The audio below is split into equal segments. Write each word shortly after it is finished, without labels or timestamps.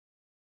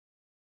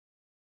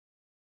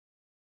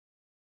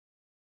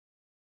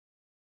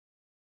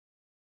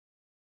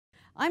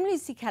I'm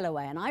Lucy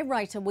Kellaway and I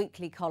write a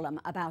weekly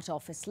column about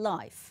office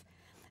life.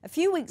 A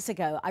few weeks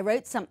ago I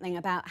wrote something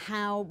about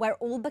how we're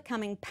all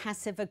becoming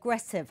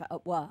passive-aggressive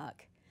at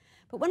work.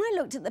 But when I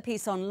looked at the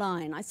piece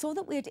online, I saw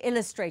that we had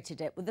illustrated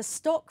it with a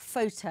stock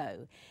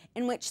photo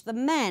in which the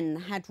men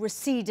had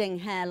receding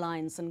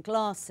hairlines and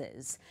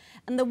glasses,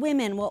 and the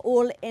women were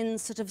all in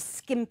sort of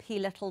skimpy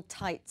little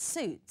tight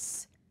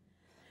suits.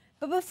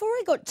 But before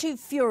I got too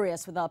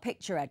furious with our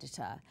picture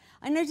editor,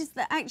 I noticed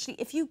that actually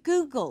if you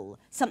Google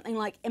something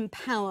like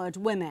empowered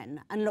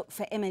women and look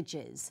for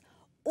images,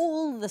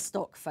 all the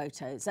stock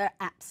photos are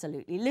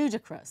absolutely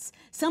ludicrous.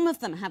 Some of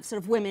them have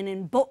sort of women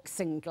in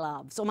boxing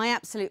gloves, or my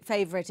absolute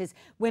favourite is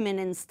women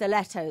in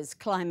stilettos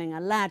climbing a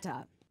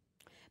ladder.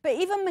 But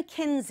even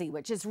McKinsey,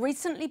 which has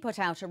recently put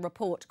out a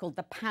report called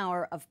The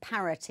Power of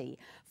Parity,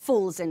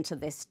 falls into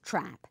this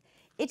trap.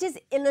 It is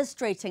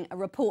illustrating a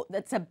report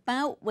that's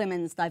about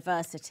women's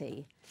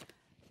diversity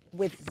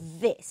with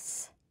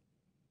this.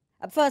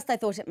 At first I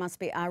thought it must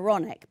be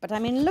ironic, but I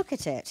mean, look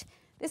at it.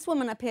 This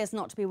woman appears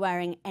not to be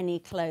wearing any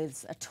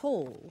clothes at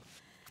all.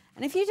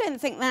 And if you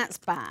don't think that's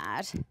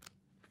bad,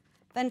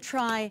 then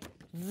try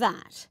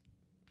that,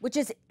 which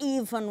is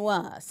even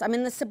worse. I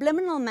mean, the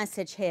subliminal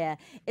message here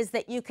is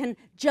that you can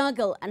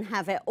juggle and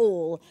have it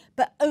all,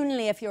 but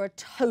only if you're a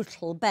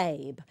total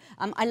babe.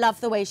 I love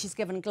the way she's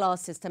given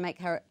glasses to make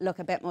her look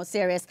a bit more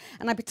serious,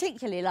 and I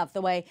particularly love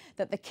the way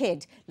that the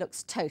kid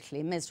looks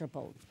totally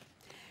miserable.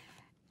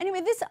 Anyway,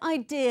 this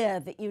idea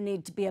that you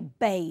need to be a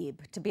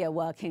babe to be a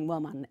working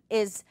woman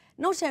is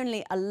not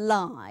only a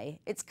lie,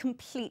 it's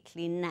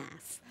completely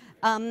naff.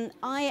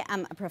 I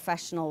am a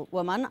professional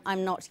woman,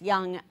 I'm not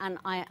young, and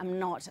I am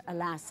not,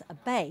 alas, a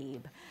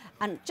babe.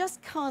 And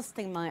just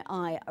casting my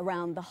eye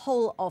around the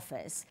whole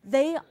office,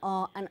 they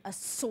are an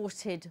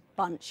assorted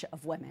bunch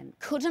of women.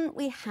 Couldn't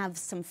we have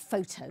some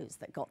photos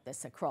that got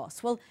this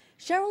across? Well,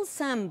 Sheryl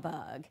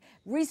Sandberg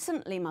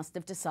recently must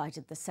have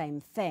decided the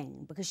same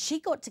thing, because she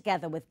got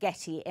together with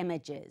Getty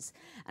Images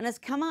and has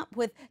come up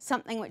with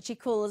something which she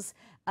calls,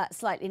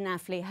 slightly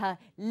naffly, her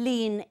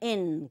Lean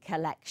In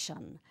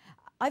collection.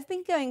 I've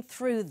been going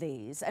through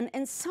these, and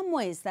in some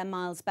ways they're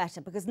miles better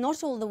because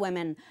not all the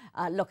women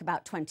look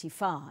about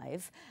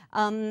 25,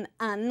 and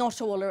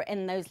not all are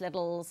in those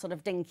little sort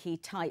of dinky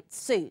tight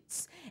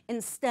suits.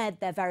 Instead,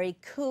 they're very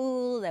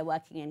cool, they're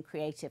working in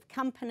creative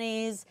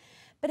companies,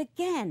 but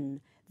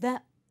again,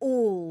 they're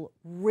all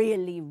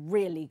really,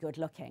 really good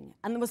looking.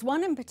 And there was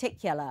one in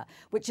particular,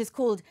 which is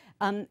called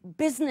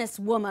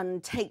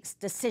Businesswoman Takes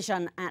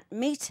Decision at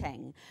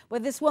Meeting, where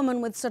this woman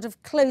with sort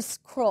of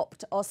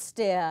close-cropped,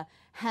 austere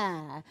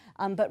hair,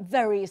 but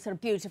very sort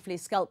of beautifully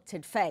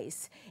sculpted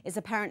face, is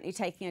apparently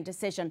taking a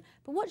decision.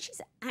 But what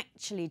she's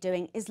actually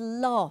doing is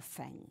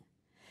laughing.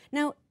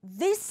 Now,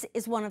 this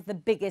is one of the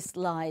biggest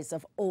lies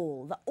of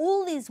all, that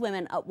all these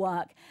women at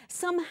work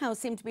somehow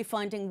seem to be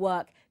finding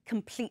work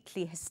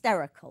completely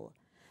hysterical.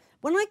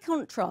 When I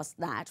contrast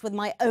that with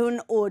my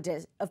own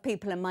audit of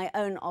people in my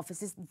own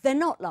offices, they're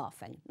not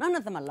laughing. None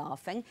of them are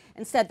laughing.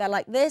 Instead, they're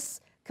like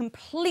this,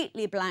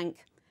 completely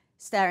blank,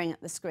 staring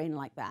at the screen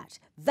like that.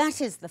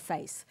 That is the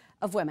face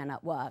of women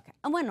at work,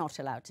 and we're not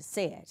allowed to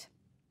see it.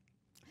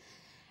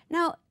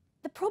 Now,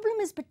 the problem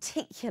is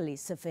particularly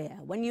severe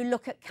when you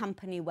look at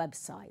company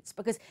websites,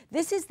 because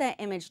this is their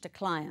image to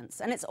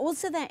clients, and it's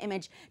also their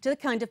image to the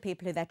kind of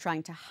people who they're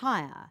trying to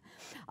hire.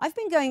 I've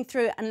been going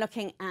through and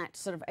looking at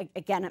sort of,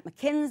 again, at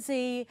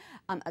McKinsey,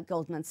 at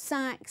Goldman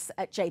Sachs,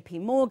 at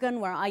JP Morgan,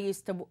 where I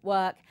used to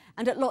work,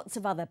 and at lots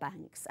of other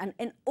banks. And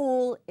in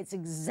all, it's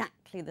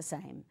exactly the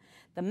same.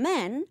 The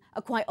men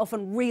are quite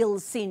often real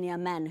senior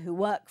men who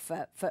work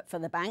for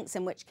the banks,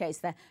 in which case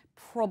they're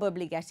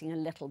probably getting a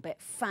little bit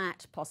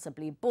fat,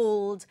 possibly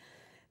bald.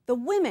 The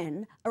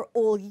women are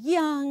all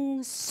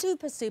young,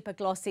 super, super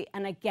glossy,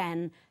 and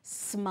again,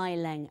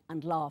 smiling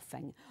and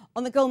laughing.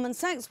 On the Goldman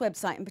Sachs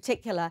website in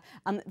particular,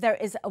 there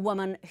is a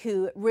woman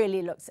who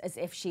really looks as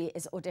if she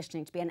is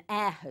auditioning to be an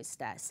air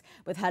hostess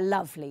with her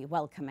lovely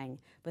welcoming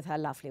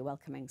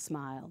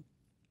smile.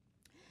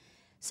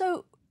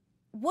 So,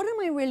 what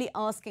am I really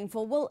asking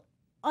for? Well,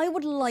 I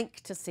would like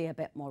to see a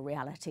bit more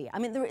reality. I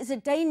mean, there is a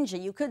danger.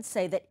 You could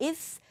say that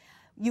if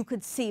you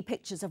could see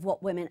pictures of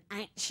what women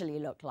actually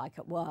look like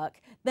at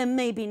work, then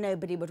maybe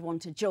nobody would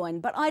want to join.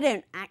 But I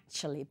don't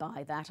actually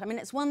buy that. I mean,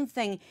 it's one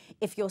thing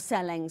if you're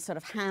selling sort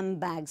of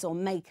handbags or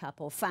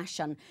makeup or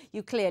fashion.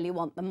 You clearly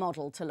want the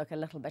model to look a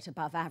little bit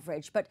above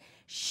average. But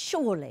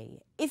surely,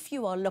 if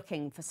you are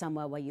looking for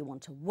somewhere where you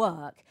want to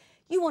work,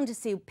 you want to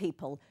see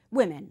people,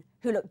 women,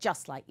 who look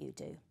just like you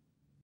do.